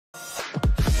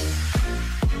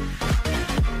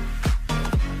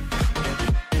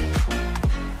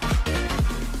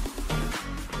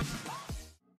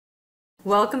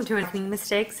Welcome to Making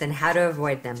Mistakes and How to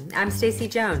Avoid Them. I'm Stacy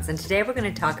Jones, and today we're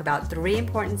going to talk about 3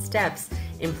 important steps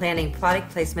in planning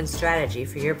product placement strategy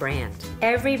for your brand.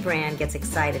 Every brand gets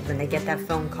excited when they get that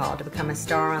phone call to become a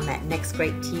star on that next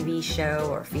great TV show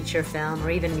or feature film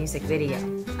or even music video.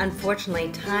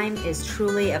 Unfortunately, time is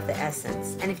truly of the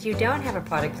essence, and if you don't have a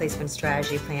product placement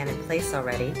strategy plan in place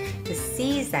already to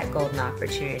seize that golden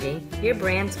opportunity, your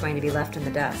brand's going to be left in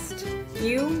the dust.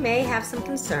 You may have some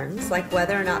concerns, like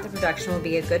whether or not the production will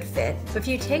be a good fit, but if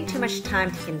you take too much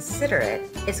time to consider it,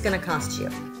 it's going to cost you.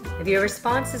 If your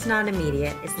response is not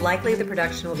immediate, it's likely the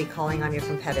production will be calling on your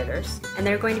competitors, and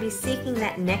they're going to be seeking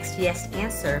that next yes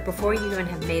answer before you even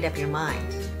have made up your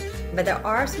mind. But there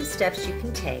are some steps you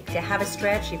can take to have a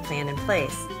strategy plan in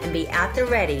place and be at the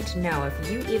ready to know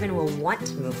if you even will want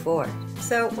to move forward.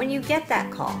 So when you get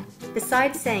that call,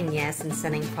 besides saying yes and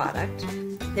sending product,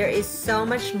 there is so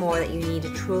much more that you need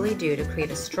to truly do to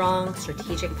create a strong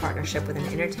strategic partnership with an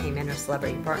entertainment or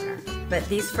celebrity partner. But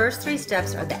these first 3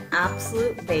 steps are the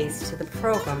absolute base to the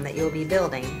program that you'll be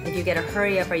building if you get a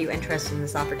hurry up, are you interested in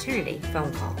this opportunity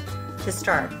phone call. To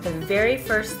start, the very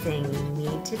first thing you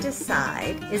need to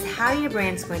decide is how your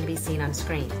brand's going to be seen on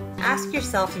screen. Ask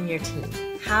yourself and your team,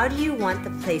 how do you want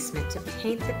the placement to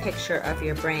paint the picture of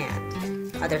your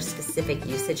brand? Are there specific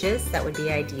usages that would be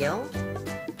ideal?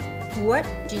 What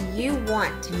do you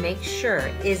want to make sure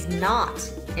is not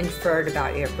inferred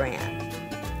about your brand?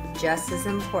 Just as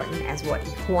important as what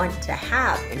you want to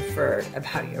have inferred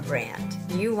about your brand.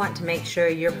 You want to make sure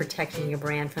you're protecting your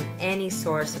brand from any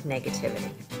source of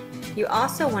negativity. You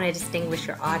also want to distinguish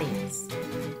your audience.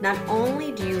 Not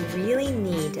only do you really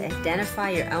need to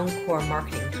identify your own core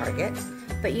marketing target,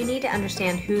 but you need to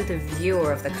understand who the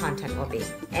viewer of the content will be,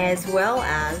 as well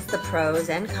as the pros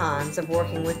and cons of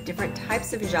working with different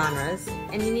types of genres,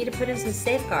 and you need to put in some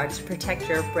safeguards to protect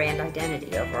your brand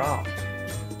identity overall.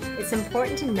 It's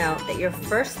important to note that your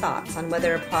first thoughts on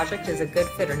whether a project is a good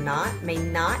fit or not may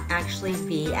not actually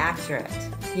be accurate.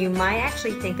 You might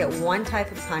actually think that one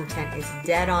type of content is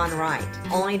dead on right,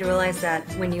 only to realize that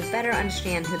when you better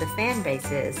understand who the fan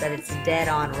base is, that it's dead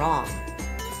on wrong.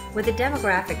 With a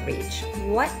demographic reach,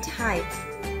 what type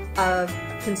of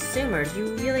consumer do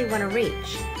you really want to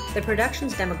reach? The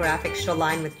production's demographic should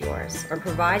align with yours or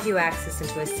provide you access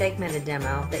into a segmented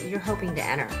demo that you're hoping to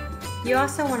enter. You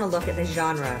also want to look at the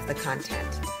genre of the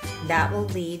content. That will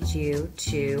lead you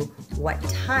to what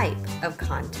type of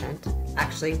content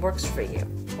actually works for you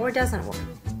or doesn't work.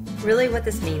 Really what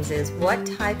this means is what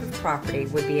type of property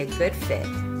would be a good fit,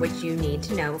 which you need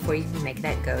to know before you can make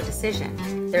that go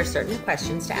decision. There are certain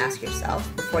questions to ask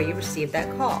yourself before you receive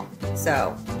that call.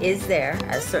 So, is there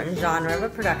a certain genre of a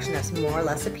production that's more or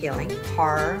less appealing?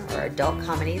 Horror or adult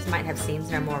comedies might have scenes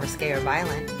that are more risque or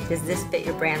violent. Does this fit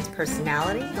your brand's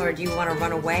personality, or do you want to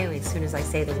run away as soon as I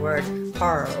say the word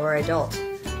horror or adult?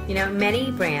 You know,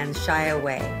 many brands shy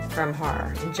away from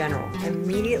horror in general,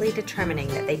 immediately determining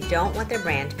that they don't want their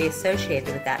brand to be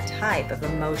associated with that type of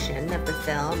emotion of the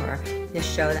film or the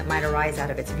show that might arise out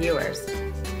of its viewers.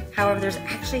 However, there's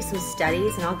actually some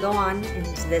studies, and I'll go on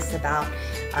into this about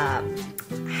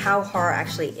how horror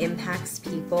actually impacts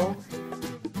people,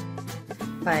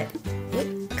 but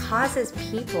it causes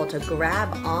people to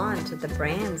grab on to the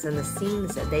brands and the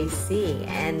scenes that they see,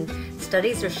 and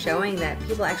studies are showing that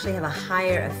people actually have a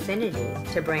higher affinity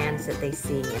to brands that they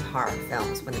see in horror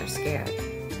films when they're scared,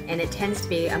 and it tends to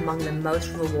be among the most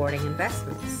rewarding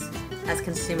investments, as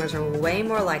consumers are way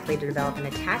more likely to develop an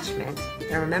attachment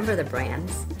and remember the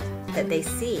brands that they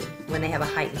see when they have a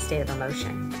heightened state of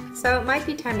emotion. So it might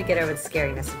be time to get over the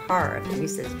scariness of horror if the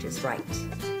usage is right.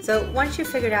 So once you've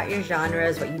figured out your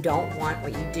genres, what you don't want,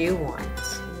 what you do want,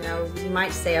 you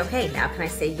might say, okay, now can I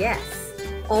say yes?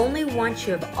 Only once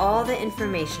you have all the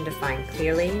information defined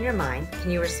clearly in your mind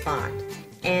can you respond.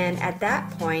 And at that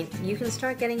point, you can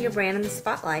start getting your brand in the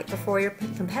spotlight before your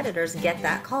competitors get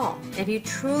that call. And if you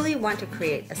truly want to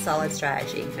create a solid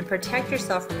strategy and protect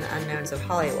yourself from the unknowns of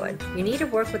Hollywood, you need to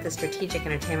work with a strategic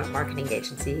entertainment marketing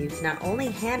agency who can not only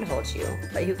handhold you,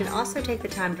 but who can also take the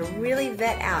time to really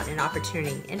vet out an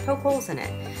opportunity and poke holes in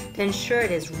it to ensure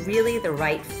it is really the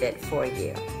right fit for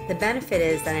you. The benefit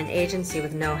is that an agency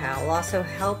with know-how will also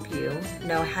help you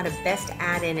know how to best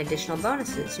add in additional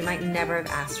bonuses you might never have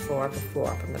asked for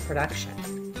before from the production.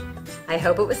 I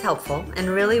hope it was helpful and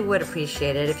really would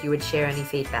appreciate it if you would share any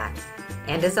feedback.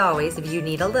 And as always, if you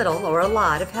need a little or a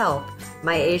lot of help,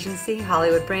 my agency,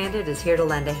 Hollywood Branded, is here to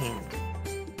lend a hand.